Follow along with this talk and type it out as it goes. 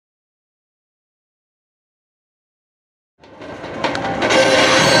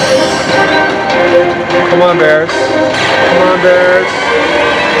Come on, bears. Come on, bears.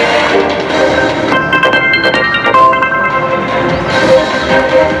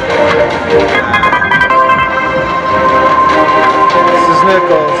 This is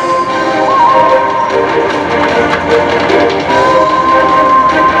Nichols.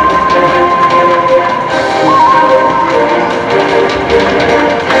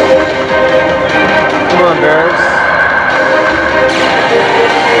 Come on, bears.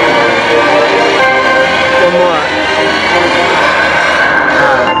 One more.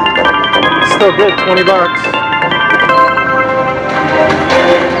 Still good, 20 bucks.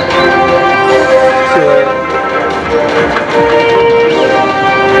 See you later.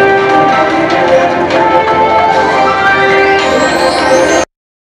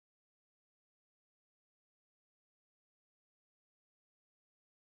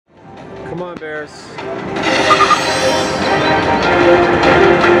 Come on, bears.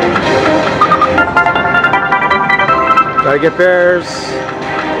 Gotta get bears.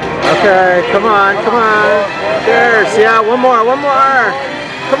 Okay, come on, come on. Bears, yeah, one more. Come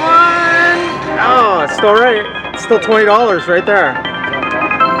on. Oh, it's still right. It's still $20 right there.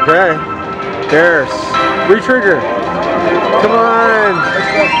 Okay, bears. Retrigger. Come on.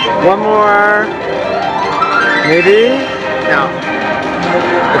 One more. Maybe? No.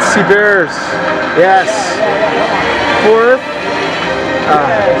 Let's see bears. Yes. Fourth.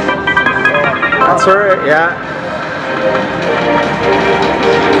 That's alright, yeah.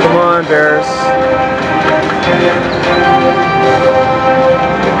 Come on, bears.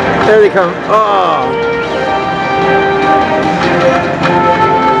 There they come. Oh.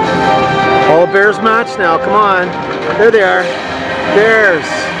 All bears match now. Come on. There they are. Bears.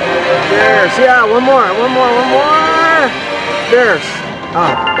 Bears. Yeah, one more. Bears.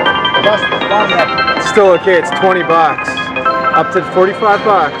 Oh. Still okay. It's 20 bucks. Up to 45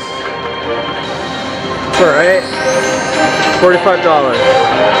 bucks. It's alright. $45.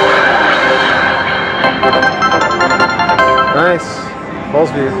 Nice.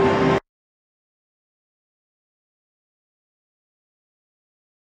 Fallsview.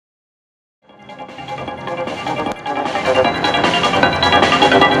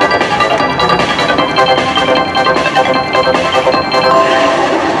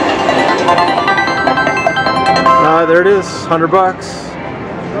 There it is. 100 bucks.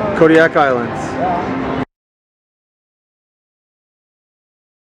 Kodiak Island.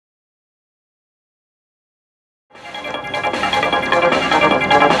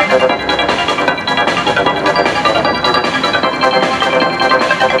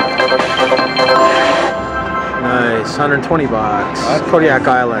 Nice, 120 bucks. Kodiak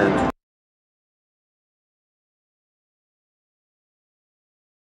Island.